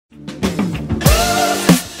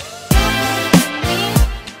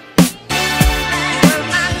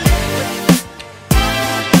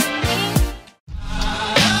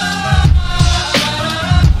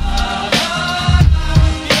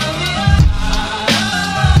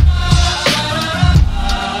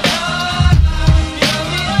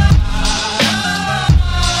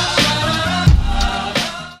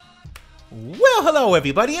Hello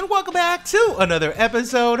everybody and welcome back to another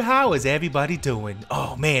episode. How is everybody doing?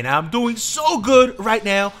 Oh man, I'm doing so good right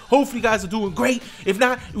now. Hopefully you guys are doing great. If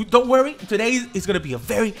not, don't worry. Today is going to be a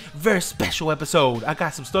very special episode. I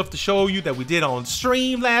got some stuff to show you that we did on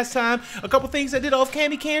stream last time. A couple things I did off cam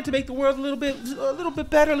to make the world a little bit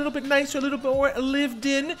better, a little bit nicer, a little bit more lived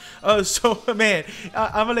in. So man,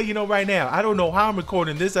 I'm gonna let you know right now. I don't know how I'm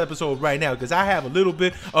recording this episode right now because I have a little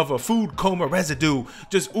bit of a food coma residue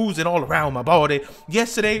just oozing all around my body.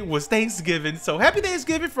 Yesterday was Thanksgiving, so happy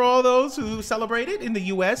Thanksgiving for all those who celebrated in the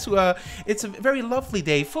U.S. It's a very lovely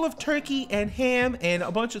day, full of turkey and ham and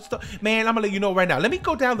a bunch of stuff. Man, I'm gonna let you know right now. Let me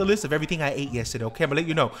go down the list of everything I ate yesterday. Okay, I'm gonna let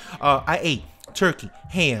you know. I ate turkey,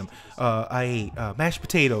 ham. I ate mashed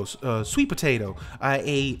potatoes, sweet potato. I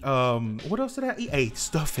ate what else did I eat? I ate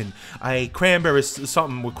stuffing. I ate cranberries,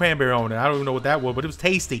 something with cranberry on it. I don't even know what that was, but it was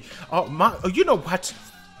tasty. You know what?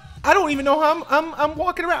 I don't even know how I'm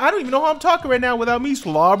walking around. I don't even know how I'm talking right now without me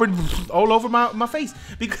slobbering all over my face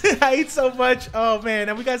because I ate so much. Oh man,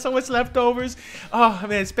 and we got so much leftovers. Oh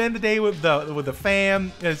man, spend the day with the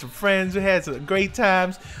fam and some friends. We had some great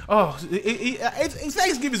times. Oh,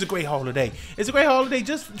 Thanksgiving is a great holiday. It's a great holiday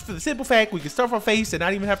just for the simple fact we can stuff our face and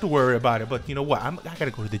not even have to worry about it. But you know what? I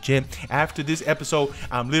gotta go to the gym after this episode.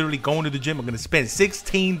 I'm literally going to the gym. I'm gonna spend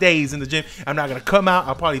 16 days in the gym. I'm not gonna come out.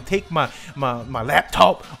 I'll probably take my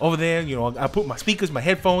laptop over there, you know, I put my speakers, my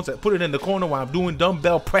headphones, I put it in the corner while I'm doing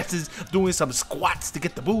dumbbell presses, doing some squats to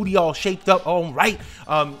get the booty all shaped up, all right,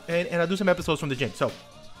 and I do some episodes from the gym. So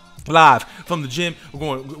live from the gym, I'm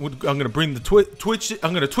gonna bring the Twitch.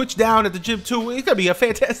 I'm gonna Twitch down at the gym too. It's gonna be a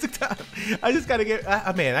fantastic time. I just gotta get,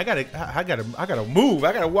 man, I gotta move.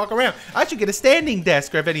 I gotta walk around. I should get a standing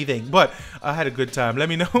desk or if anything. But I had a good time. Let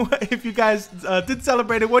me know if you guys did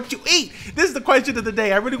celebrate it. What you eat? This is the question of the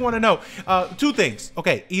day. I really want to know. Two things.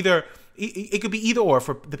 Okay, either. It could be either or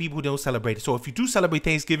for the people who don't celebrate it. So if you do celebrate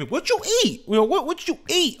Thanksgiving, what you eat? You know, what you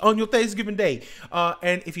eat on your Thanksgiving day?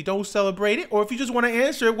 And if you don't celebrate it, or if you just want to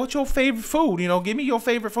answer it, what's your favorite food? You know, give me your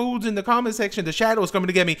favorite foods in the comment section. The shadow is coming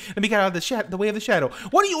to get me. Let me get out of the way of the shadow.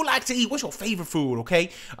 What do you like to eat? What's your favorite food?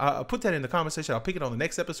 Okay, put that in the comment section. I'll pick it on the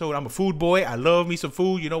next episode. I'm a food boy. I love me some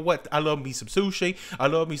food. You know what? I love me some sushi. I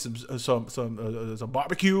love me some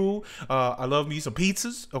barbecue. I love me some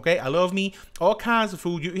pizzas. Okay, I love me all kinds of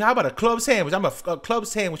food. How about a club sandwich? I'm a club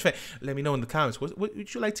sandwich fan. Let me know in the comments what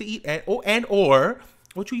would you like to eat or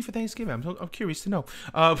what you eat for Thanksgiving. I'm curious to know.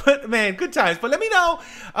 But man, good times. But let me know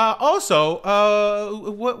also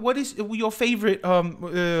what is your favorite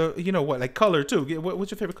you know what, like color too.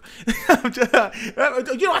 What's your favorite?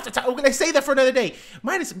 You don't have to talk. Okay, let's say that for another day.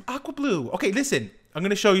 Mine is aqua blue. Okay, listen. I'm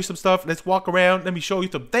going to show you some stuff. Let's walk around. Let me show you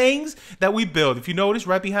some things that we built. If you notice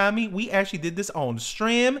right behind me, we actually did this on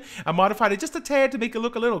stream. I modified it just a tad to make it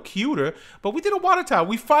look a little cuter, but we did a water tower.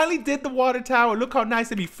 We finally did the water tower. Look how nice.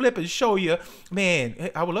 Let me flip and show you.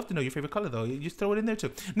 Man, I would love to know your favorite color though. You just throw it in there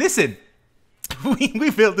too. Listen. We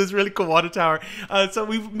built this really cool water tower. So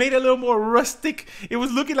we made it a little more rustic. It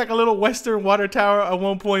was looking like a little Western water tower at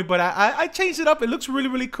one point, but I changed it up. It looks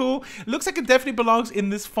really cool. It looks like it definitely belongs in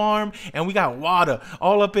this farm. And we got water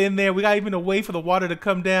all up in there. We got even a way for the water to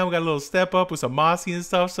come down. We got a little step up with some mossy and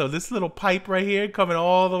stuff. So this little pipe right here coming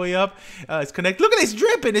all the way up. It's connected. Look at this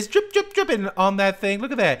dripping. It's dripping on that thing.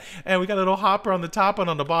 Look at that. And we got a little hopper on the top and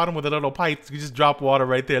on the bottom with a little pipe. You just drop water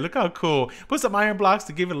right there. Look how cool. Put some iron blocks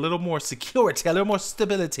to give it a little more security. A little more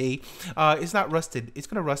stability. It's not rusted. It's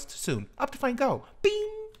gonna rust soon. Optifine go. Beam,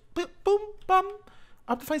 boom, boom, bum.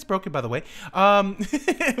 Optifine's broken, by the way.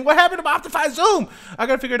 What happened to my Optifine Zoom? I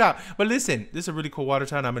gotta figure it out. But listen, this is a really cool water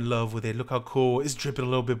tower. I'm in love with it. Look how cool. It's dripping a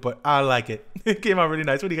little bit, but I like it. It came out really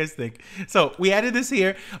nice. What do you guys think? So we added this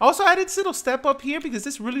here. Also added this little step up here because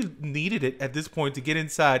this really needed it at this point to get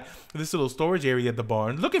inside this little storage area of the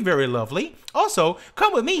barn. Looking very lovely. Also,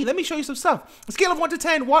 come with me. Let me show you some stuff. A scale of 1 to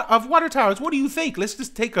 10 of water towers. What do you think? Let's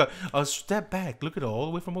just take a step back. Look at it all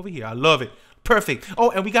the way from over here. I love it. Perfect.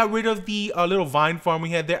 Oh, and we got rid of the little vine farm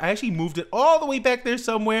we had there. I actually moved it all the way back there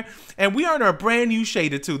somewhere. And we are in our brand new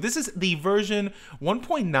shader too. This is the version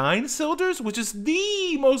 1.9 Silders, which is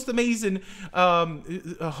the most amazing.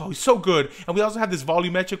 Oh, so good. And we also have this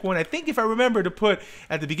volumetric one. I think if I remember to put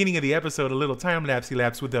at the beginning of the episode a little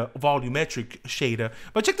time-lapse with the volumetric shader.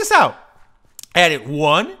 But check this out. Added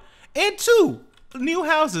 1 and 2. New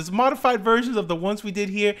houses, modified versions of the ones we did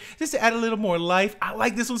here, just to add a little more life. I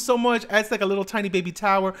like this one so much. Adds like a little tiny baby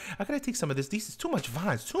tower. I gotta take some of this. This is too much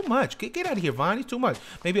vines. Too much. Get out of here, vine. It's too much.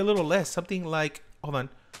 Maybe a little less. Something like, hold on.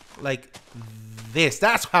 like this.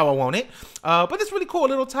 That's how I want it. But it's really cool. A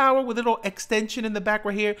little tower with a little extension in the back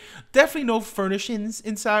right here. Definitely no furnishings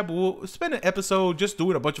inside, but we'll spend an episode just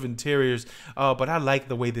doing a bunch of interiors. But I like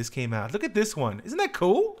the way this came out. Look at this one. Isn't that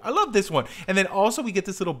cool? I love this one. And then also we get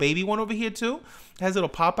this little baby one over here too. It has little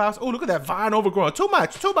pop-outs. Oh, look at that vine overgrown. Too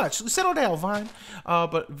much, too much. Settle down, vine.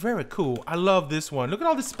 But very cool. I love this one. Look at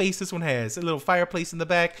all the space this one has. A little fireplace in the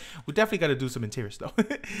back. We definitely got to do some interiors though.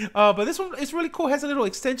 But this one is really cool. It has a little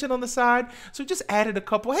extension on the side. So just added a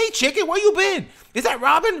couple. Hey, chicken, where you been? Is that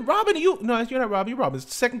Robin? Robin, you? No, you're not Robin. You're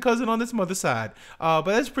Robin's second cousin on this mother's side. But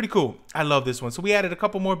that's pretty cool. I love this one. So we added a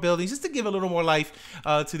couple more buildings just to give a little more life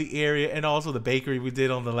to the area, and also the bakery we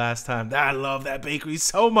did on the last time. I love that bakery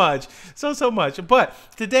so much. So much. But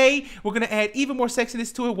today we're going to add even more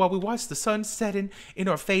sexiness to it while we watch the sun setting in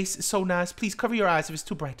our face. It's so nice. Please cover your eyes if it's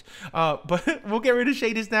too bright. But we'll get rid of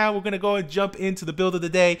shaders now. We're going to go and jump into the build of the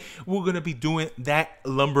day. We're going to be doing that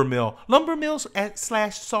lumber mill. Lumber mills /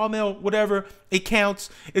 sawmill, whatever, it counts.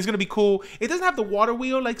 It's going to be cool. It doesn't have the water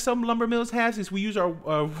wheel like some lumber mills have, since we use our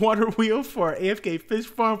water wheel for our AFK fish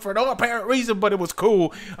farm for no apparent reason, but it was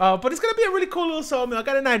cool. But it's going to be a really cool little sawmill. I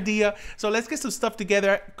got an idea. So let's get some stuff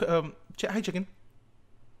together. Hi, chicken.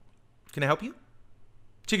 Can I help you?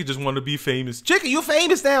 Chicken just wanted to be famous. Chicken, you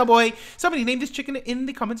famous now, boy. Somebody name this chicken in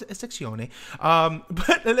the comments section.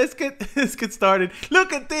 But let's get started.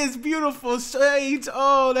 Look at this beautiful shades.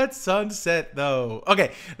 Oh, that sunset though.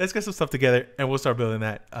 Okay, let's get some stuff together and we'll start building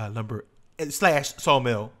that lumber /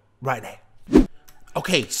 sawmill right now.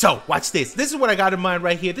 Okay, so watch this. This is what I got in mind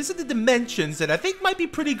right here. This is the dimensions that I think might be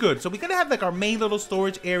pretty good. So we're gonna have like our main little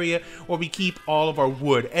storage area where we keep all of our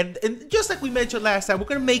wood. And just like we mentioned last time, we're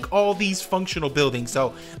gonna make all these functional buildings.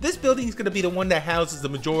 So this building is gonna be the one that houses the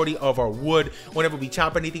majority of our wood. Whenever we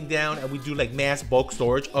chop anything down and we do like mass bulk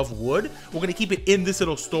storage of wood, we're gonna keep it in this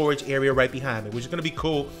little storage area right behind it, which is gonna be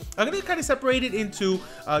cool. I'm gonna kind of separate it into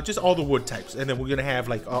just all the wood types. And then we're gonna have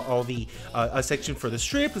like all the, a section for the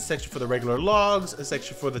strip, a section for the regular logs, a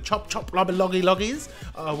section for the chop loggies.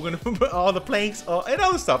 We're gonna put all the planks and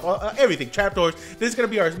other stuff, everything, trapdoors. This is gonna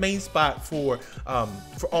be our main spot for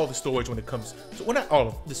all the storage when it comes. So we're not all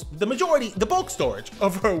of this, the majority, the bulk storage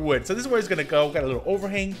of our wood. So this is where it's gonna go. Got a little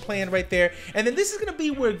overhang plan right there, and then this is gonna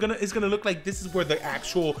be where it's gonna look like this is where the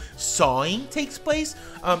actual sawing takes place.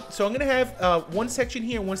 So I'm gonna have one section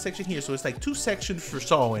here and one section here. So it's like two sections for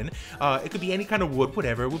sawing. It could be any kind of wood,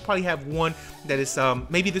 whatever. We'll probably have one that is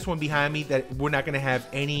maybe this one behind me that we're not gonna have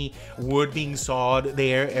any wood being sawed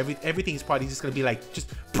there. Everything's probably just gonna be like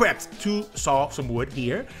just prepped to saw some wood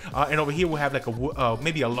here, and over here we'll have like a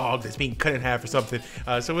maybe a log that's being cut in half or something.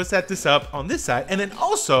 So we'll set this up on this side, and then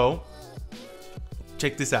also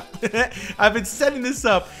check this out. I've been setting this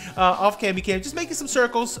up off cam, just making some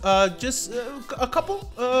circles, just a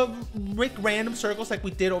couple random circles like we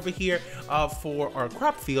did over here for our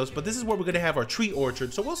crop fields. But this is where we're gonna have our tree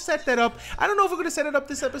orchard, so we'll set that up. I don't know if we're gonna set it up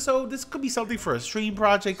this episode. This could be something for a stream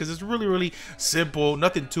project because it's really simple,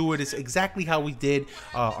 nothing to it. It's exactly how we did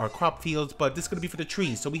our crop fields, but this is gonna be for the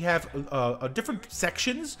trees. So we have different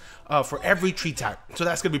sections for every tree type, so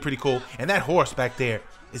that's gonna be pretty cool. And that horse back there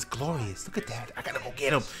is glorious. Look at that. I gotta go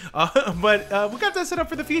get him. But we got that set up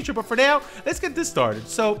for the future. But for now, let's get this started.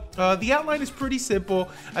 So the outline is pretty simple.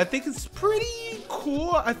 I think it's pretty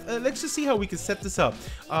cool. Let's just see how we can set this up.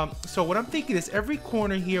 So what I'm thinking is every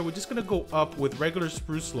corner here, we're just gonna go up with regular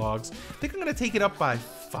spruce logs. I think I'm gonna take it up by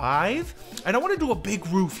 5, and I want to do a big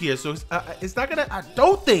roof here, so it's not gonna, I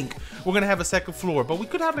don't think we're gonna have a second floor, but we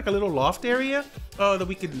could have like a little loft area that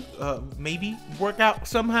we could maybe work out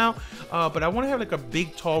somehow. But I want to have like a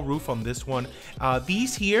big tall roof on this one.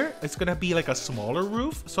 These here, it's gonna be like a smaller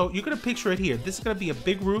roof, so you're gonna picture it here. This is gonna be a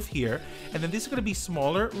big roof here, and then this is gonna be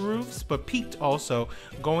smaller roofs but peaked also,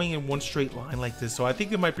 going in one straight line like this. So I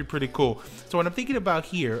think it might be pretty cool. So what I'm thinking about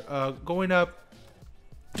here, going up,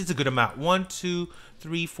 it's a good amount. 1, 2,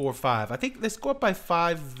 3, 4, 5. I think let's go up by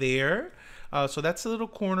 5 there. So that's a little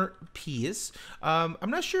corner piece. I'm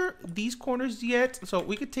not sure these corners yet, so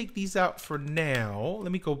we could take these out for now.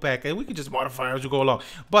 Let me go back, and we can just modify as we go along.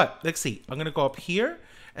 But let's see. I'm gonna go up here,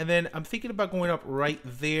 and then I'm thinking about going up right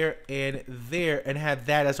there, and have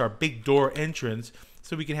that as our big door entrance,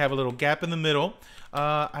 so we can have a little gap in the middle.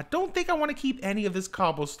 I don't think I want to keep any of this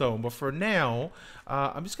cobblestone, but for now,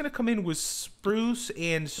 I'm just going to come in with spruce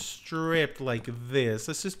and strip like this.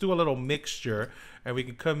 Let's just do a little mixture, and we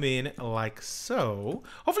can come in like so.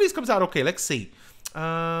 Hopefully this comes out okay. Let's see.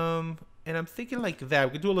 And I'm thinking like that.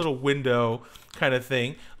 We could do a little window kind of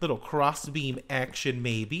thing, little cross beam action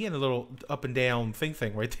maybe, and a little up and down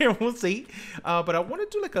thing right there. We'll see. But I want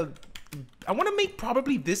to do like I want to make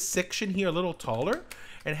probably this section here a little taller,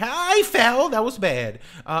 And I fell. That was bad.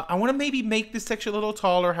 I want to maybe make this section a little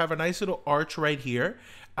taller, have a nice little arch right here.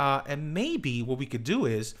 And maybe what we could do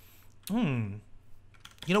is,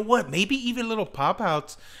 you know what? Maybe even little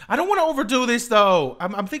pop-outs. I don't want to overdo this, though.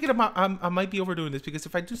 I'm thinking about, I might be overdoing this, because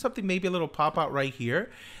if I do something, maybe a little pop-out right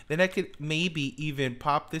here, then I could maybe even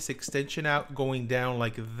pop this extension out going down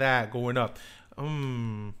like that, going up.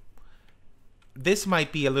 This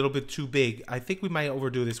might be a little bit too big. I think we might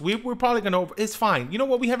overdo this. We're probably going to it's fine. You know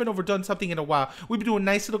what? We haven't overdone something in a while. We've been doing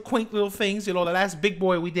nice little quaint little things. You know, the last big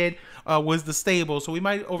boy we did was the stable. So we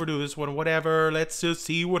might overdo this one. Whatever. Let's just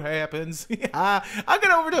see what happens. I'm going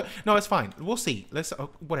to overdo it. No, it's fine. We'll see. Let's,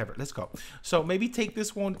 whatever. Let's go. So maybe take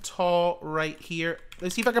this one tall right here.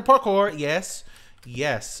 Let's see if I can parkour. Yes.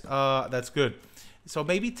 Yes. That's good. So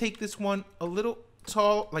maybe take this one a little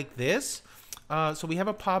tall like this. So we have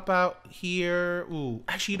a pop out here. Ooh,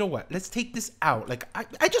 actually, you know what? Let's take this out. Like,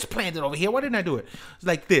 I just planned it over here. Why didn't I do it?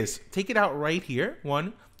 Like this. Take it out right here.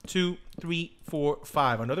 1, 2, 3, 4,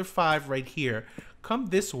 5. Another 5 right here. Come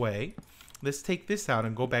this way. Let's take this out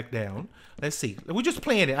and go back down. Let's see. We just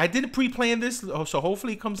planned it. I didn't pre-plan this, so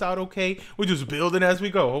hopefully it comes out okay. We're just building as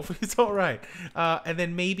we go. Hopefully it's all right. And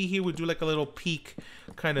then maybe here we'll do like a little peak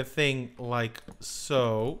kind of thing like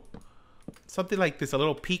so. Something like this. A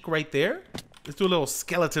little peak right there. Let's do a little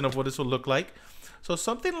skeleton of what this will look like. So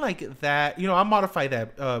something like that. You know, I'll modify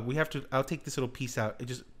that. I'll take this little piece out and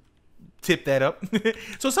just tip that up.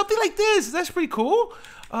 So something like this. That's pretty cool.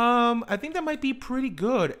 I think that might be pretty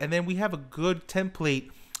good. And then we have a good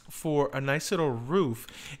template for a nice little roof.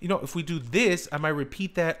 You know, if we do this, I might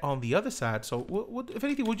repeat that on the other side. So if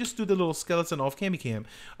anything, we'll just do the little skeleton off cam.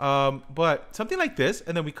 But something like this.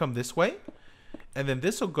 And then we come this way. And then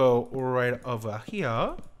this will go right over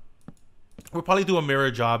here. We'll probably do a mirror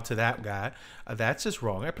job to that guy. That's just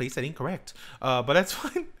wrong. I placed that incorrect. But that's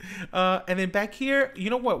fine. And then back here, you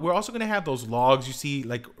know what? We're also going to have those logs you see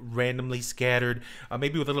like randomly scattered.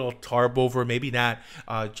 Maybe with a little tarp over, maybe not.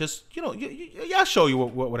 Just, you know, I'll show you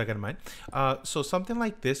what I got in mind. So something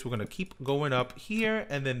like this, we're going to keep going up here.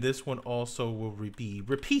 And then this one also will be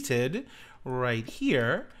repeated right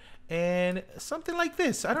here. And something like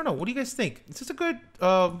this. I don't know. What do you guys think? Is this a good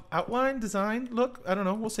outline, design, look? I don't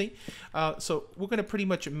know. We'll see. So we're going to pretty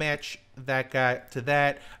much match that guy to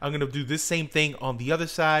that. I'm going to do this same thing on the other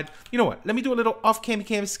side. You know what? Let me do a little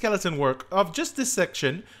off-cam skeleton work of just this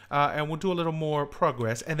section. And we'll do a little more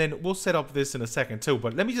progress. And then we'll set up this in a second too.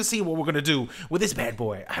 But let me just see what we're going to do with this bad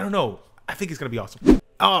boy. I don't know. I think it's going to be awesome.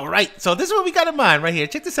 All right, so this is what we got in mind right here.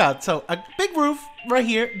 Check this out. So a big roof right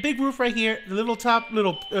here, the little top,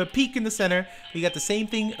 little peak in the center. We got the same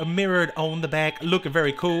thing mirrored on the back, looking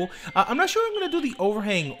very cool. I'm not sure I'm gonna do the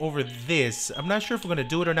overhang over this. I'm not sure if we're gonna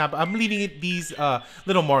do it or not, but I'm leaving it these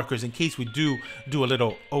little markers in case we do a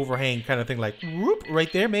little overhang kind of thing, like whoop,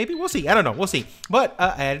 right there. Maybe we'll see. I don't know. We'll see. But I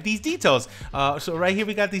added these details. So right here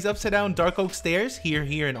we got these upside down dark oak stairs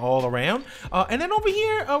here, and all around. And then over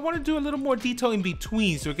here, I want to do a little more detail in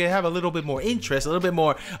between, so we can have a little bit more interest, a little bit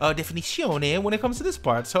more definition when it comes to this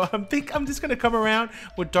part. So I think I'm just gonna come around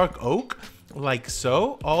with dark oak like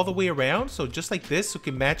so all the way around, so just like this, so it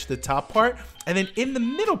can match the top part. And then in the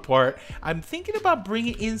middle part, I'm thinking about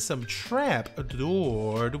bringing in some trap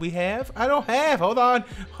door. Do we have? I don't have. Hold on,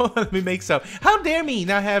 let me make some. How dare me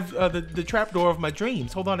not have the trap door of my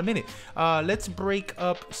dreams? Hold on a minute. Let's break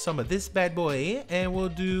up some of this bad boy and we'll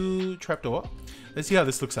do trap door. Let's see how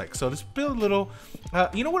this looks like. So let's build a little,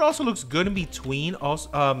 you know what also looks good in between?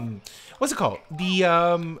 Also, what's it called?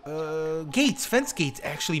 The gates, fence gates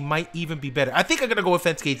actually might even be better. I think I'm gonna go with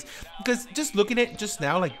fence gates because just looking at it just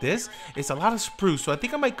now like this, it's a lot of spruce. So I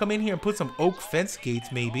think I might come in here and put some oak fence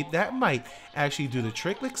gates maybe. That might actually do the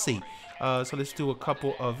trick. Let's see. So let's do a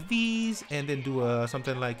couple of these and then do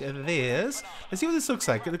something like this. Let's see what this looks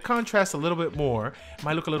like. The contrast a little bit more.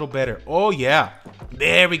 Might look a little better. Oh yeah,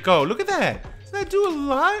 there we go. Look at that. Doesn't that do a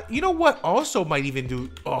lot? You know what also might even do,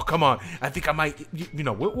 oh come on, I think I might, you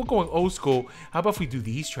know, we're going old school. How about if we do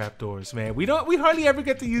these trapdoors, man? We hardly ever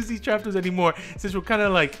get to use these trapdoors anymore since we're kind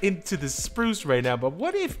of like into the spruce right now. But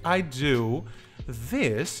what if I do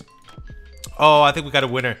this? Oh, I think we got a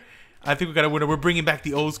winner. I think we got a winner. We're bringing back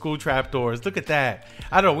the old school trapdoors. Look at that.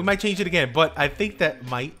 I don't know. We might change it again, but I think that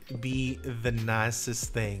might be the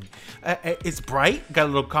nicest thing. It's bright. Got a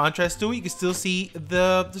little contrast to it. You can still see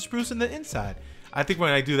the spruce in the inside. I think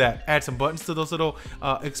when I do that, add some buttons to those little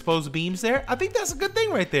exposed beams there. I think that's a good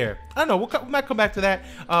thing right there. I don't know, we might come back to that,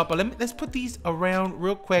 but let's put these around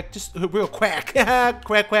real quick, just real quack.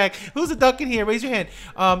 Quack, quack. Who's a duck in here? Raise your hand.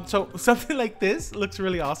 So something like this looks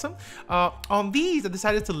really awesome. On these, I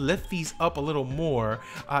decided to lift these up a little more.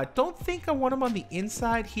 I don't think I want them on the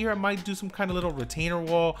inside here. I might do some kind of little retainer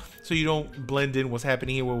wall so you don't blend in what's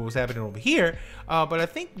happening here with what's happening over here. But I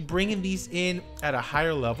think bringing these in at a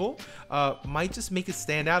higher level might just make it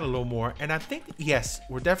stand out a little more. And I think, yes,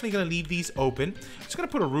 we're definitely going to leave these open. Just going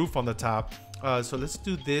to put a roof on the top. So let's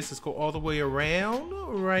do this. Let's go all the way around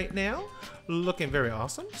right now. Looking very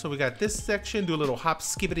awesome. So we got this section, do a little hop,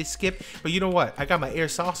 skippity skip. But you know what? I got my Air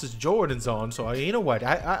Sausage Jordans on, so you know what?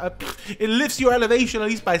 It lifts your elevation at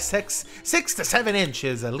least by 6 to 7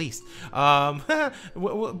 inches at least.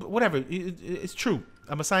 Whatever. It's true.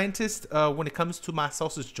 I'm a scientist when it comes to my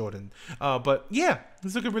sausage Jordan. But yeah,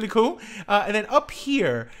 it's looking really cool. And then up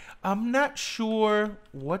here, I'm not sure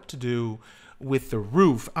what to do with the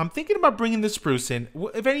roof. I'm thinking about bringing the spruce in.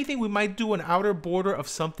 If anything, we might do an outer border of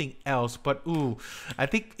something else. But ooh, I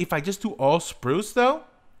think if I just do all spruce though,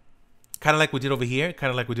 kind of like we did over here,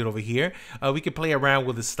 we could play around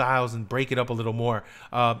with the styles and break it up a little more.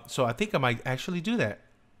 So I think I might actually do that.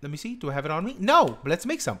 Let me see. Do I have it on me? No, but let's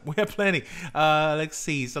make some. We have plenty. Let's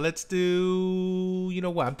see. So let's do, you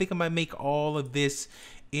know what? I'm thinking I might make all of this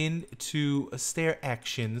into a stair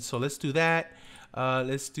action. So let's do that.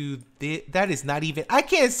 Let's do this. That is not even, I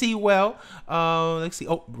can't see well. Let's see.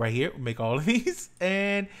 Oh, right here. Make all of these.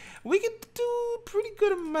 And we can do a pretty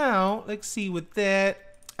good amount. Let's see with that.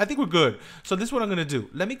 I think we're good. So this is what I'm gonna do.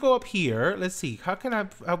 Let me go up here. Let's see. How can I?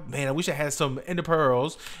 Oh, man, I wish I had some ender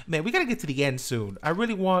pearls. Man, we gotta get to the end soon. I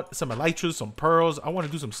really want some elytras, some pearls. I want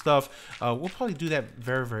to do some stuff. We'll probably do that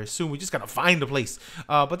very, very soon. We just gotta find a place.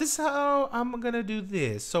 But this is how I'm gonna do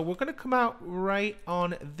this. So we're gonna come out right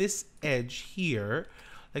on this edge here.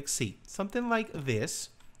 Let's see, something like this.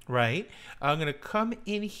 Right, I'm gonna come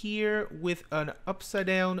in here with an upside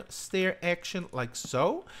down stair action like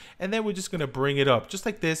so, and then we're just gonna bring it up just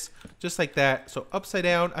like this, just like that. So upside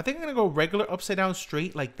down. I think I'm gonna go regular upside down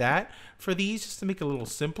straight like that for these, just to make it a little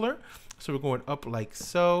simpler. So we're going up like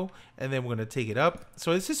so, and then we're gonna take it up.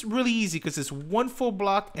 So it's just really easy because it's one full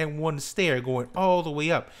block and one stair going all the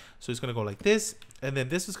way up. So it's gonna go like this, and then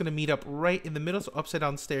this is gonna meet up right in the middle. So upside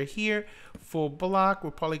down stair here, full block.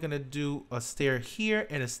 We're probably gonna do a stair here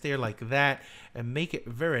and a stair like that and make it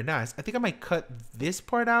very nice. I think I might cut this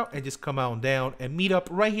part out and just come on down and meet up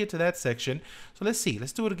right here to that section. So let's see.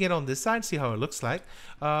 Let's do it again on this side, see how it looks like.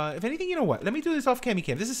 If anything, you know what? Let me do this off cam.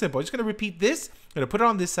 This is simple. I'm just gonna repeat this. I'm gonna put it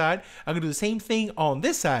on this side. I'm gonna do the same thing on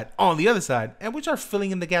this side, on the other side, and which are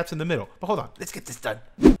filling in the gaps in the middle. But hold on, let's get this done.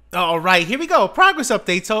 All right, here we go. Progress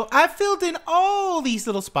update. So I filled in all these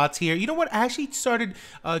little spots here. You know what? I actually started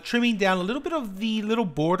trimming down a little bit of the little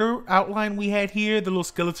border outline we had here, the little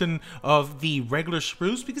skeleton of the regular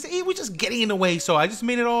spruce, because it was just getting in the way. So I just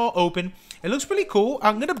made it all open. It looks pretty cool.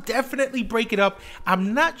 I'm gonna definitely break it up.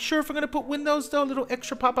 I'm not sure if I'm gonna put windows though, little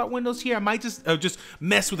extra pop-out windows here. I might just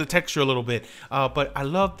mess with the texture a little bit. But I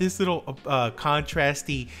love this little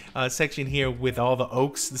contrasty section here with all the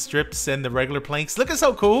oaks, the strips, and the regular planks. Looking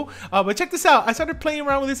so cool. But check this out. I started playing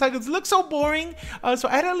around with this. It looks so boring. So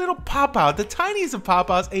I added a little pop-out, the tiniest of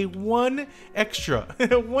pop-outs, one extra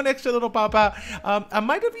little pop-out. I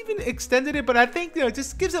might have even extended it, but I think it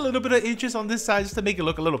just gives a little bit of interest on this side just to make it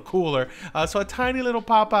look a little cooler. So a tiny little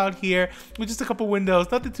pop-out here with just a couple windows,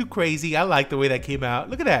 nothing too crazy. I like the way that came out.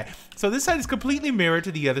 Look at that. So this side is completely mirrored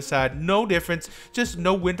to the other side. No difference, just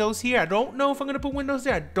no windows here. I don't know if I'm gonna put windows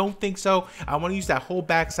there. I don't think so. I want to use that whole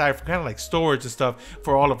back side for kind of like storage and stuff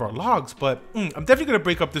for all of our logs, but I'm definitely gonna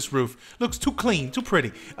break up this roof. Looks too clean, too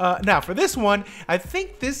pretty. Now for this one, I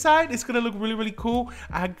think this side is gonna look really, really cool.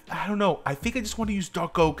 I don't know. I think I just want to use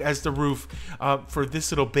dark oak as the roof for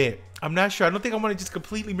this little bit. I'm not sure. I don't think I want to just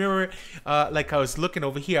completely mirror it like I was looking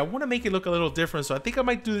over here. I want to make it look a little different. So I think I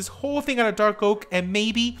might do this whole thing out of dark oak and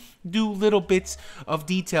maybe do little bits of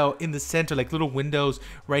detail in the center, like little windows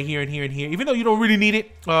right here and here and here. Even though you don't really need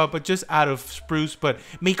it, but just out of spruce. But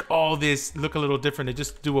make all this look a little different and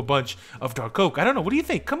just do a bunch of dark oak. I don't know. What do you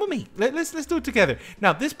think? Come with me. Let's do it together.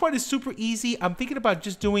 Now this part is super easy. I'm thinking about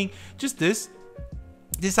just doing just this.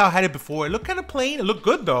 This is how I had it before. It looked kind of plain. It looked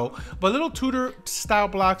good though, but little Tudor style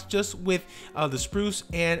blocks just with the spruce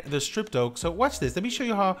and the stripped oak. So watch this. Let me show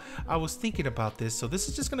you how I was thinking about this. So this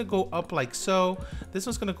is just gonna go up like so. This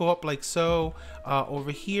one's gonna go up like so.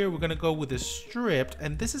 Over here, we're gonna go with the stripped,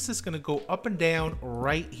 and this is just gonna go up and down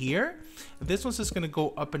right here. This one's just gonna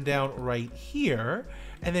go up and down right here.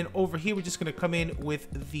 And then over here, we're just gonna come in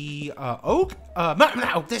with the oak.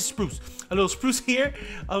 Not oak, this spruce. A little spruce here,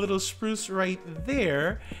 a little spruce right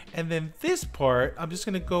there. And then this part, I'm just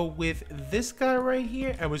gonna go with this guy right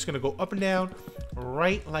here, and we're just gonna go up and down,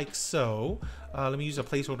 right like so. Let me use a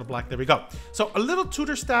placeholder block. There we go. So a little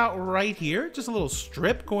Tudor style right here, just a little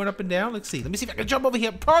strip going up and down. Let's see. Let me see if I can jump over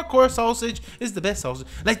here. Parkour sausage is the best sausage.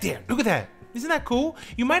 Like there. Look at that. Isn't that cool?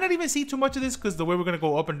 You might not even see too much of this because the way we're going to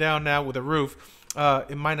go up and down now with a roof,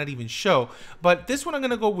 it might not even show. But this one I'm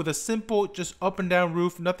going to go with a simple just up and down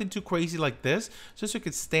roof. Nothing too crazy like this. Just so it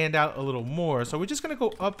could stand out a little more. So we're just going to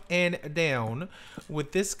go up and down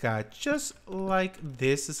with this guy. Just like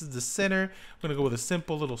this. This is the center. We're going to go with a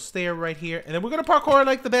simple little stair right here. And then we're going to parkour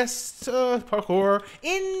like the best parkour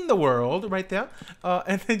in the world right there.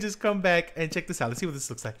 And then just come back and check this out. Let's see what this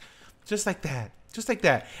looks like. Just like that. Just like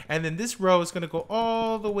that. And then this row is going to go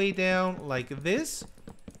all the way down like this.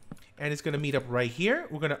 And it's going to meet up right here.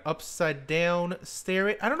 We're going to upside down stair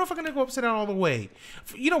it. I don't know if I'm going to go upside down all the way.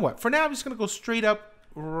 You know what? For now, I'm just going to go straight up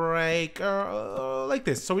right like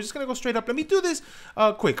this. So we're just going to go straight up. Let me do this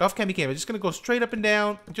quick off camera. I'm just going to go straight up and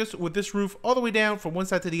down just with this roof all the way down from one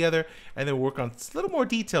side to the other. And then we'll work on a little more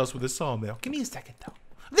details with the sawmill. Give me a second, though.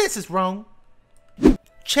 This is wrong.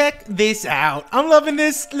 Check this out. I'm loving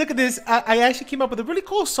this. Look at this. I actually came up with a really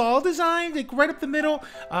cool saw design, like right up the middle.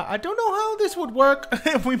 I don't know how this would work.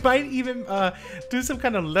 We might even do some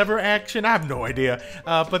kind of lever action. I have no idea.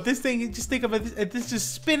 But this thing, just think of it, this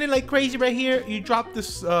just spinning like crazy right here. You drop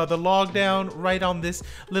this the log down right on this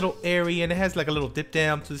little area, and it has like a little dip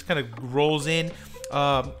down, so this kind of rolls in.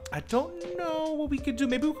 I don't know what we could do.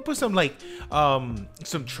 Maybe we could put some like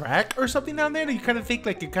some track or something down there that you kind of think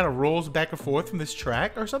like it kind of rolls back and forth from this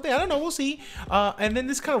track or something. I don't know. We'll see. And then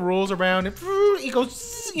this kind of rolls around and it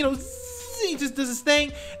goes, you know, he just does his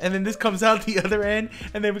thing, and then this comes out the other end,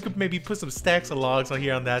 and then we could maybe put some stacks of logs on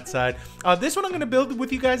here on that side. This one I'm gonna build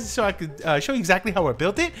with you guys so I could show you exactly how I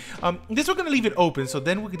built it. This we're gonna leave it open, so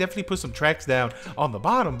then we could definitely put some tracks down on the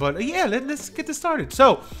bottom. But yeah, let's get this started.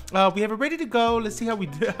 So we have it ready to go. Let's see how we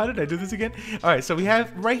do. How did I do this again? All right, so we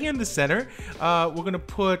have right here in the center. We're gonna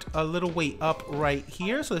put a little way up right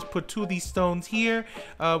here. So let's put 2 of these stones here.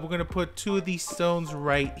 We're gonna put 2 of these stones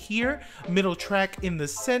right here. Middle track in the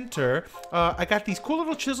center. I got these cool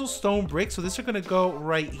little chisel stone bricks, so this are gonna go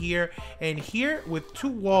right here and here with 2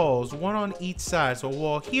 walls, one on each side. So a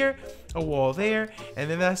wall here, a wall there, and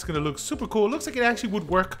then that's gonna look super cool. It looks like it actually would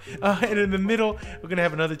work. And in the middle, we're gonna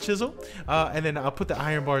have another chisel, and then I'll put the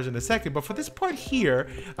iron bars in a second. But for this part here,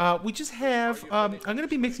 we just have, I'm gonna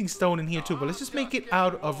be mixing stone in here too, but let's just make it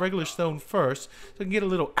out of regular stone first, so we can get a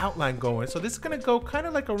little outline going. So this is gonna go kind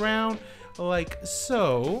of like around like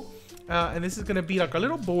so. And this is going to be like a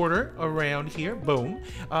little border around here. Boom.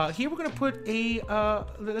 Here we're going to put a,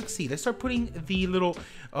 let's see. Let's start putting the little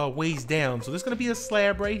ways down. So there's going to be a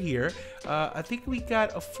slab right here. I think we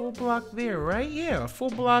got a full block there, right? Yeah, a full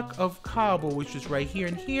block of cobble, which is right here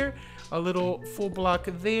and here. A little full block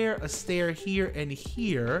there, a stair here and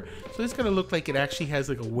here. So it's gonna look like it actually has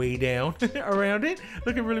like a way down around it.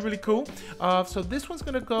 Looking really, really cool. So this one's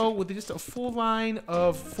gonna go with just a full line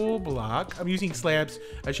of full block. I'm using slabs.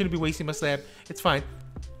 I shouldn't be wasting my slab. It's fine.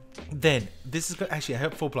 Then this is gonna, actually I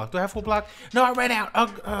have full block. Do I have full block? No, I ran out.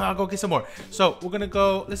 I'll go get some more. So we're gonna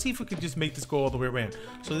go, let's see if we can just make this go all the way around.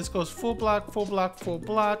 So this goes full block, full block, full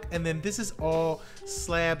block, and then this is all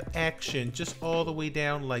slab action, just all the way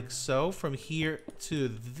down like so, from here to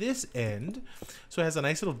this end. So it has a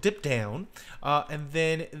nice little dip down. And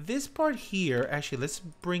then this part here, actually let's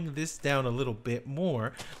bring this down a little bit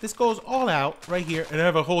more. This goes all out right here, and I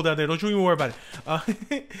have a hole down there. Don't you even worry about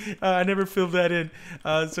it. I never filled that in.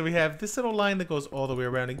 So we have this little line that goes all the way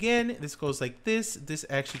around again. This goes like this. This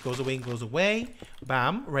actually goes away and goes away.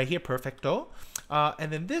 Bam, right here, perfecto.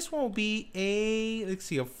 And then this one will be a, let's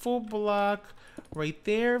see, a full block right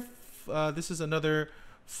there. This is another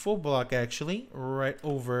full block actually, right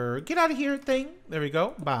over, get out of here thing. There we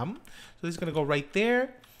go, bam. So this is gonna go right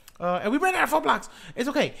there. And we ran out of full blocks. It's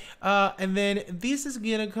okay. And then this is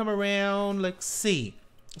gonna come around, let's see.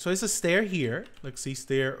 So it's a stair here. Let's see,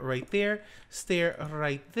 stair right there, stair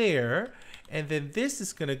right there. And then this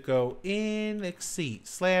is gonna go in, let's see,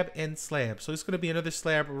 slab and slab. So it's gonna be another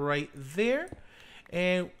slab right there.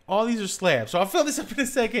 And all these are slabs. So I'll fill this up in a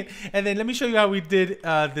second, and then let me show you how we did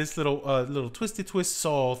this little twisted twist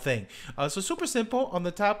saw thing. So super simple. On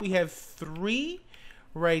the top we have 3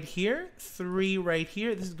 right here, 3 right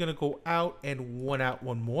here. This is gonna go out and one out,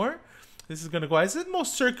 one more. This is gonna go. This is the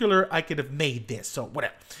most circular I could have made this. So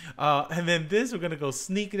whatever. And then this, we're gonna go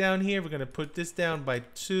sneak down here. We're gonna put this down by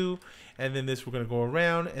 2, and then this we're gonna go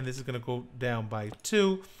around, and this is gonna go down by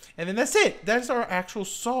 2. And then that's it. That's our actual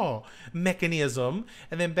saw mechanism.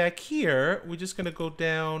 And then back here, we're just gonna go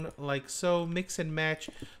down like so, mix and match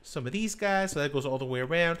some of these guys. So that goes all the way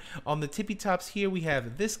around. On the tippy tops here, we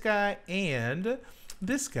have this guy and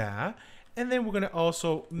this guy. And then we're gonna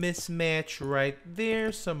also mismatch right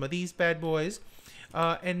there some of these bad boys.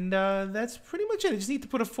 And that's pretty much it. I just need to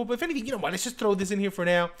put a full, but if anything, you know what, let's just throw this in here for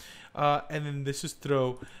now. And then let's just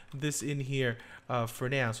throw this in here for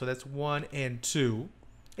now. So that's 1 and 2.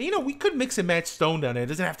 And, you know, we could mix and match stone down there. It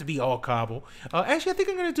doesn't have to be all cobble. Actually, I think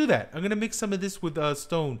I'm going to do that. I'm going to mix some of this with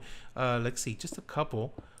stone. Let's see, just a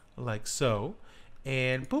couple, like so.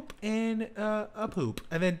 And boop, and a poop.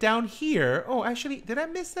 And then down here, oh, actually, did I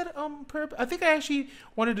miss that on purpose? I think I actually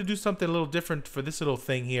wanted to do something a little different for this little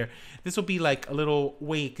thing here. This will be like a little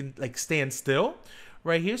way you can like stand still.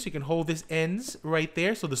 Right here, so you can hold this ends right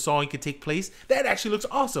there so the sawing can take place. That actually looks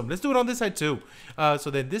awesome. Let's do it on this side too. So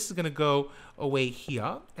then this is gonna go away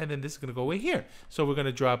here, and then this is gonna go away here. So we're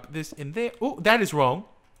gonna drop this in there. Oh, that is wrong.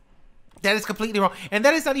 That is completely wrong. And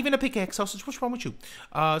that is not even a pickaxe sausage. What's wrong with you?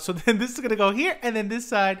 So then this is gonna go here, and then this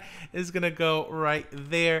side is gonna go right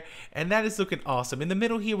there. And that is looking awesome. In the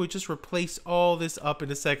middle here, we'll just replace all this up in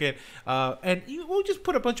a second. And we'll just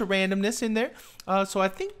put a bunch of randomness in there. So I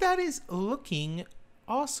think that is looking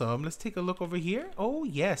awesome. Let's take a look over here. Oh,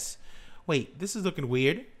 yes. Wait, this is looking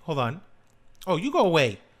weird. Hold on. Oh, you go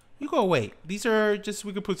away. You go away. These are just,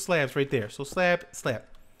 we could put slabs right there. So slab, slab.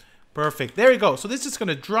 Perfect. There you go. So this is going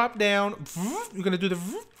to drop down. You're going to do the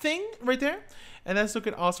thing right there. And that's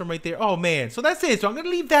looking awesome right there. Oh, man. So that's it. So I'm going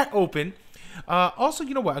to leave that open. Also,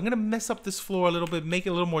 you know what? I'm going to mess up this floor a little bit, make it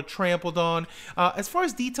a little more trampled on. As far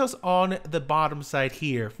as details on the bottom side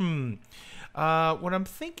here. What I'm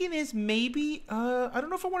thinking is maybe, I don't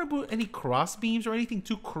know if I want to put any cross beams or anything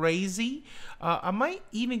too crazy. I might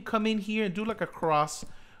even come in here and do like a cross,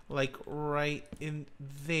 like right in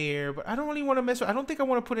there, but I don't really want to mess with, I don't think I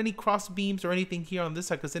want to put any cross beams or anything here on this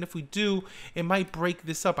side, because then if we do, it might break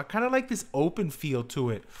this up. I kind of like this open feel to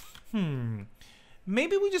it.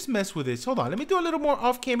 Maybe we just mess with this. Hold on, let me do a little more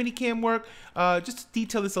off-cam, mini-cam work, just to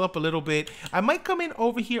detail this up a little bit. I might come in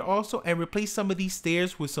over here also and replace some of these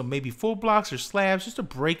stairs with some maybe full blocks or slabs, just to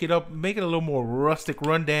break it up, make it a little more rustic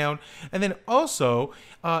rundown. And then also,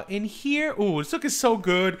 in here, oh, it's looking so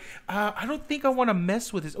good. I don't think I want to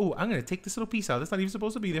mess with this. Oh, I'm going to take this little piece out. That's not even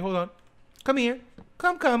supposed to be there. Hold on. Come here.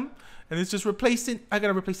 Come. And it's just replacing. I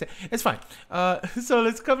gotta replace that. It's fine. So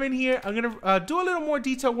let's come in here. I'm gonna do a little more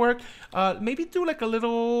detail work. Maybe do like a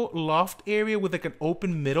little loft area with like an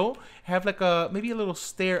open middle. Have like maybe a little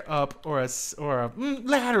stair up or a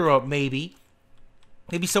ladder up maybe.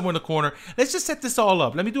 Maybe somewhere in the corner. Let's just set this all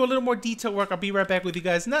up. Let me do a little more detail work. I'll be right back with you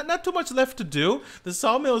guys. Not too much left to do. The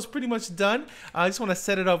sawmill is pretty much done. I just want to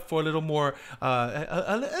set it up for a little more,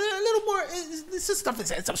 a little more. It's just stuff.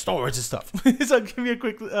 It's some storage and stuff. So give me a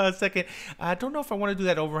quick second. I don't know if I want to do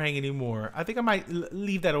that overhang anymore. I think I might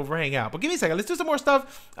leave that overhang out. But give me a second. Let's do some more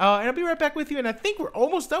stuff, and I'll be right back with you. And I think we're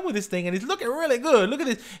almost done with this thing, and it's looking really good. Look at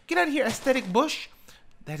this. Get out of here, aesthetic bush.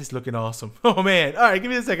 That is looking awesome. Oh man. All right,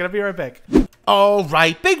 give me a second. I'll be right back. All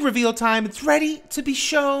right, big reveal time. It's ready to be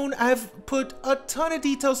shown. I've put a ton of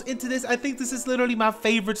details into this. I think this is literally my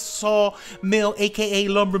favorite saw mill, aka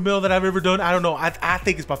lumber mill, that I've ever done. I don't know. I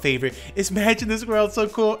think it's my favorite. It's matching this world so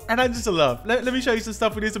cool, and I'm just in love. Let me show you some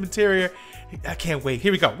stuff. We did some interior. I can't wait.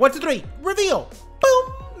 Here we go. 1, 2, 3. Reveal.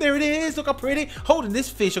 Boom. There it is. Look how pretty. Holding this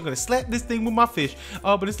fish. I'm gonna slap this thing with my fish.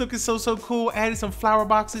 But it's looking so cool. Added some flower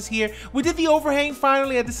boxes here. We did the overhang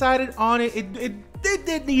finally. I decided on it. It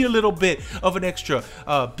did need a little bit of an extra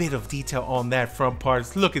bit of detail on that front part.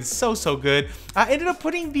 It's looking so good. I ended up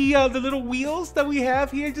putting the little wheels that we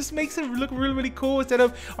have here. Just makes it look really cool instead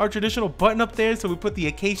of our traditional button up there. So we put the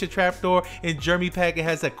acacia trapdoor in Jeremy Pack. It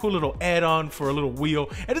has that cool little add-on for a little wheel,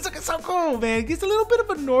 and it's looking so cool, man. It gives a little bit of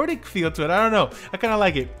a Nordic feel to it. I don't know. I kind of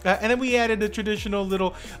like it. And then we added the traditional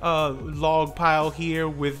little log pile here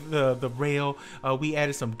with the rail. We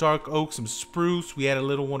added some dark oak, some spruce. We added a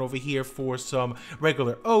little one over here for some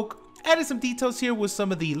regular oak. Added some details here with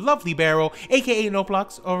some of the lovely barrel, aka no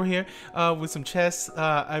blocks over here, with some chests.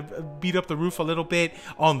 I beat up the roof a little bit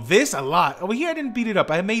on this a lot. Over here I didn't beat it up.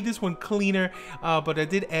 I made this one cleaner, but I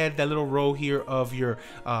did add that little row here of your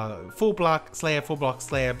full block slab,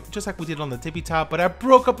 just like we did on the tippy top. But I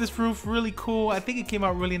broke up this roof really cool. I think it came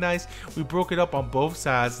out really nice. We broke it up on both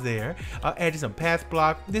sides there. Added some path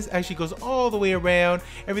block. This actually goes all the way around.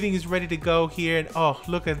 Everything is ready to go here, and oh,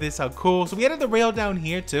 look at this, how cool. So we added the rail down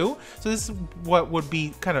here too. So this is what would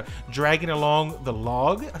be kind of dragging along the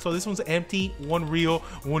log. So this one's empty, one real,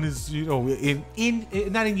 one is, you know,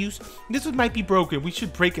 not in use. This one might be broken. We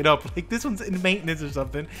should break it up. Like this one's in maintenance or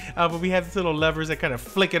something. But we have these little levers that kind of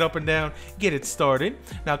flick it up and down, get it started.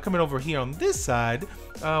 Now coming over here on this side,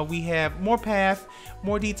 we have more path,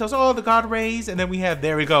 more details, oh, the guard rays, and then we have,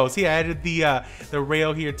 there we go. See, I added the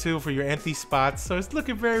rail here too for your empty spots, so it's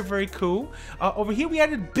looking very, very cool. Over here we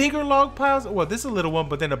added bigger log piles. Well, this is a little one,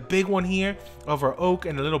 but then a big one here of our oak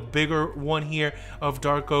and a little bigger one here of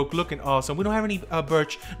dark oak, looking awesome. We don't have any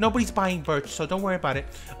birch. Nobody's buying birch, so don't worry about it.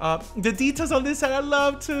 The details on this side, I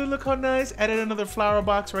love too. Look how nice. Added another flower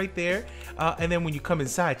box right there, and then when you come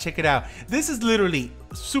inside, check it out. This is literally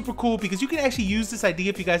super cool because you can actually use this idea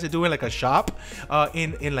if you guys are doing like a shop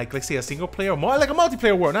in like, let's say a single player, more like a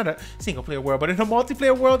multiplayer world, not a single player world, but in a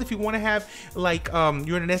multiplayer world, if you want to have like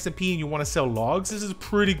you're in an SMP and you want to sell logs, this is a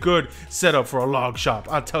pretty good setup for a log shop.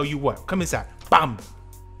 I'll tell you what. Come inside. Bam.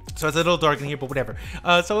 So it's a little dark in here, but whatever.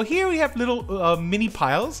 So here we have little mini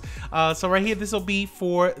piles. So right here, this will be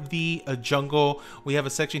for the jungle. We have a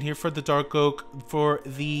section here for the dark oak, for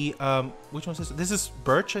the which one is this? This is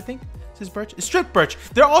birch, I think. Is birch? It's stripped birch.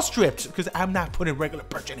 They're all stripped because I'm not putting regular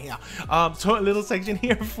birch in here. So a little section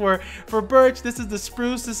here for birch. This is the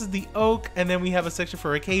spruce. This is the oak, and then we have a section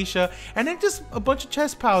for acacia, and then just a bunch of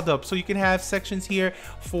chests piled up. So you can have sections here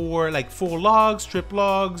for like full logs, strip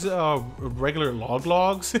logs, regular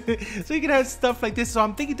logs. So you can have stuff like this. So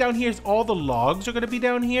I'm thinking down here is all the logs are gonna be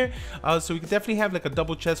down here. So we can definitely have like a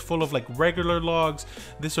double chest full of like regular logs.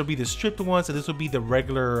 This will be the stripped ones, and this will be the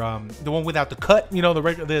regular, the one without the cut. You know, the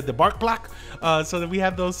regular, the bark block. So that we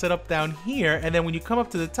have those set up down here, and then when you come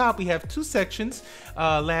up to the top, we have two sections,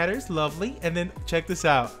 ladders, lovely, and then check this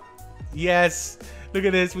out. Yes, look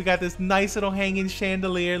at this. We got this nice little hanging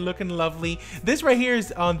chandelier looking lovely. This right here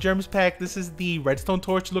is on Germs Pack. This is the redstone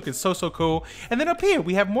torch looking so cool. And then up here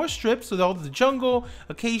we have more strips with all the jungle,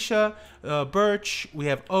 acacia, birch, we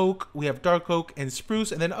have oak, we have dark oak and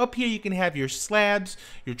spruce. And then up here you can have your slabs,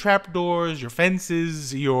 your trapdoors, your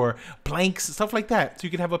fences, your planks, stuff like that. So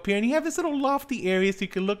you can have up here, and you have this little lofty area so you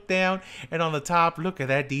can look down, and on the top, look at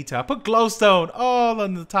that detail. I put glowstone all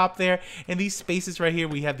on the top there, and these spaces right here,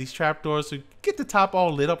 we have these trapdoors, so get the top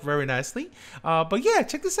all lit up very nicely. But yeah,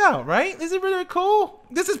 check this out, right? Is it really cool?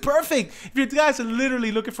 This is perfect. If you guys are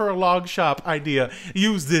literally looking for a log shop idea,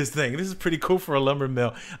 use this thing. This is pretty cool for a lumber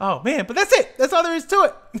mill. Oh man, but that's it. That's all there is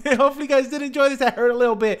to it. Hopefully you guys did enjoy this. I hurt a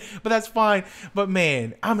little bit, but that's fine. But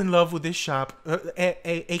man, I'm in love with this shop,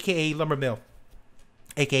 aka lumber mill,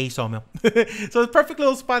 aka sawmill. So it's a perfect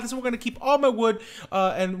little spot. This is where we're going to keep all my wood,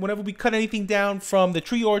 and whenever we cut anything down from the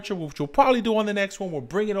tree orchard, which we'll probably do on the next one, we'll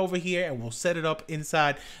bring it over here and we'll set it up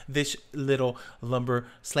inside this little lumber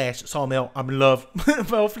 / sawmill. I'm in love. But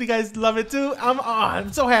hopefully you guys love it too.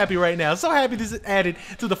 I'm so happy right now. So happy this is added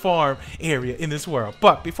to the farm area in this world.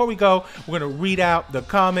 But before we go, we're going to read out the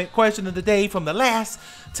comment question of the day from the last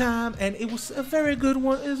time, and it was a very good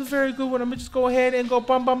one. It was a very good one. I'm going to just go ahead and go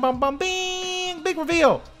bum bing. Big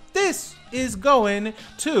reveal. This is going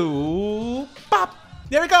to pop.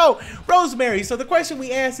 There we go, Rosemary. So the question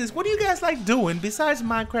we asked is, what do you guys like doing besides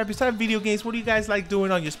Minecraft, besides video games? What do you guys like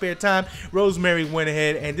doing on your spare time? Rosemary went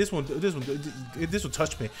ahead, and this one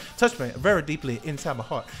touched me very deeply inside my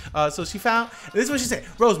heart. So she found, this is what she said.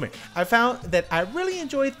 Rosemary, I found that I really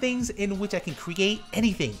enjoy things in which I can create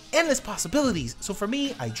anything, endless possibilities. So for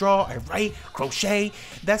me, I draw, I write, crochet.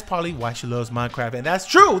 That's probably why she loves Minecraft, and that's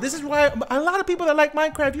true. This is why a lot of people that like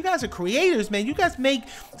Minecraft, you guys are creators, man. You guys make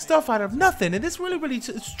stuff out of nothing, and this really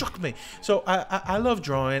it struck me. So I love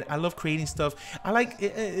drawing. I love creating stuff. I like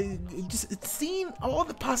just seeing all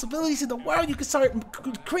the possibilities in the world. You can start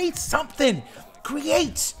create something.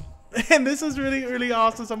 Create. And this is really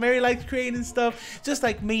awesome. So Mary likes creating stuff just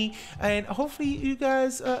like me, and hopefully you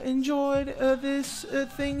guys enjoyed this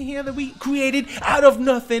thing here that we created out of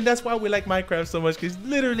nothing. That's why we like Minecraft so much, because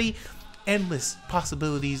literally endless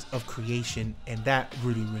possibilities of creation, and that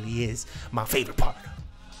really is my favorite part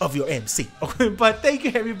of your MC. But thank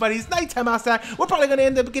you, everybody. It's nighttime outside. We're probably gonna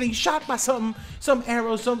end up getting shot by some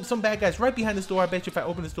arrows, some bad guys right behind this door. I bet you if I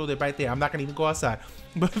open this door, they're right there. I'm not gonna even go outside.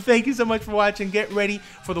 But thank you so much for watching. Get ready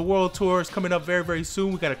for the world tour. It's coming up very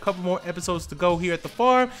soon. We got a couple more episodes to go here at the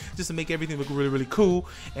farm, just to make everything look really cool.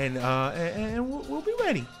 And we'll be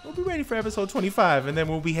ready. We'll be ready for episode 25, and then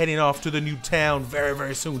we'll be heading off to the new town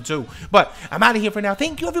very soon too. But I'm out of here for now.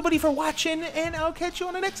 Thank you, everybody, for watching, and I'll catch you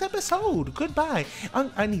on the next episode. Goodbye.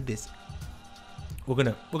 I need this. We're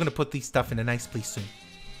gonna put these stuff in a nice place soon.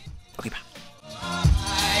 Okay, bye.